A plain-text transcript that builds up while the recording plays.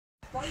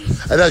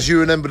And as you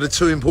remember, the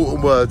two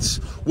important words,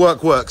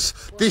 work works.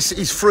 This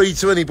is free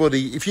to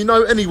anybody. If you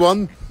know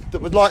anyone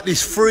that would like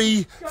this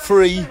free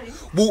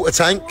water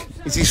tank,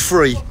 it is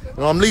free.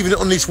 And I'm leaving it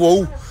on this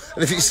wall.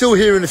 And if it's still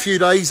here in a few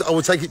days, I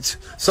will take it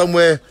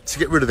somewhere to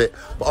get rid of it.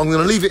 But I'm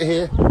going to leave it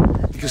here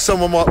because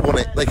someone might want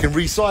it. They can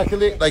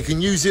recycle it, they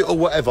can use it or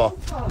whatever.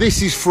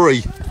 This is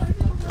free.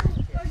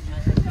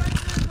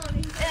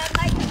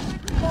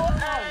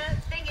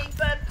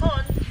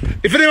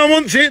 If anyone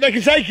wants it, they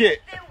can take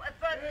it.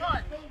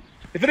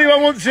 If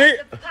anyone wants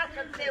it,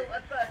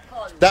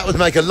 that would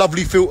make a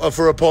lovely filter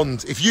for a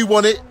pond. If you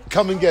want it,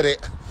 come and get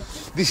it.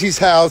 This is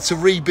how to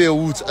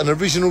rebuild an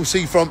original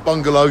seafront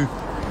bungalow.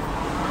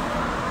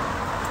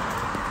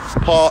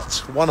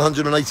 Part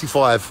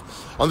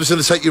 185. I'm just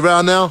going to take you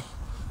around now.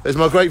 There's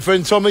my great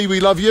friend Tommy, we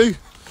love you.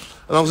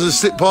 And I'm going to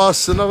slip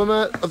past another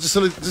man. I'm just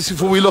going to, just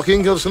before we lock in,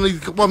 I'm just going to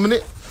need 1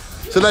 minute.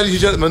 So ladies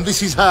and gentlemen,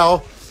 this is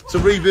how to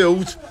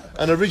rebuild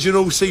an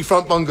original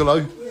seafront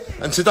bungalow.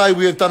 And today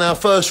we have done our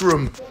first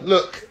room.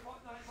 Look.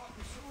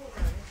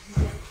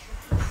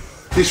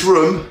 This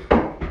room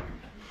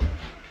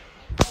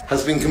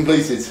has been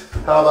completed.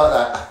 How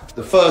about that?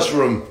 The first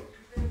room.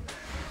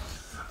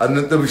 And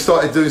then we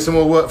started doing some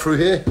more work through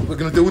here. We're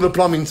going to do all the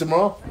plumbing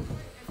tomorrow.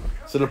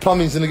 So the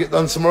plumbing's going to get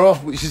done tomorrow,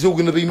 which is all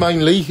going to be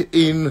mainly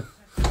in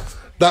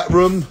that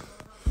room.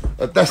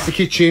 That's the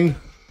kitchen.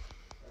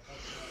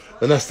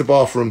 And that's the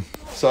bathroom.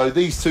 So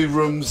these two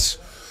rooms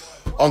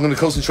I'm going to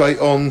concentrate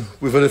on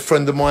with a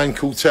friend of mine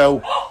called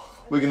Tel.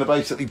 We're going to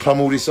basically plumb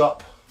all this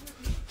up.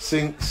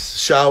 Sinks,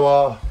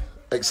 shower,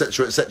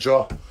 etc,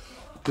 etc.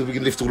 Because we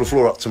can lift all the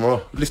floor up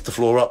tomorrow. Lift the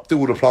floor up, do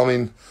all the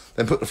plumbing,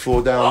 then put the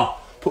floor down.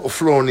 Put a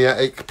floor in the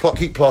attic,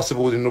 keep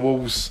plasterboard in the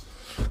walls.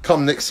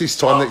 Come this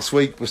time next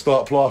week, we'll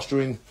start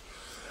plastering.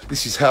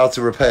 This is how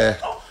to repair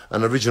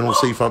an original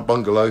seafront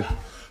bungalow,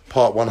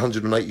 part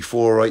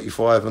 184 or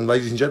 85. And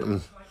ladies and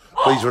gentlemen,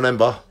 please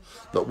remember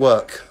that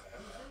work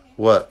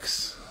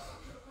works.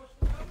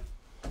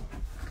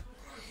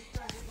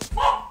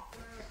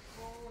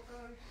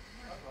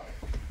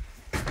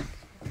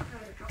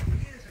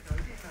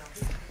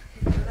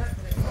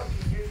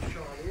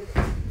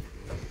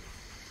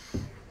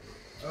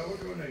 What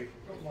do I need?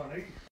 I've got money.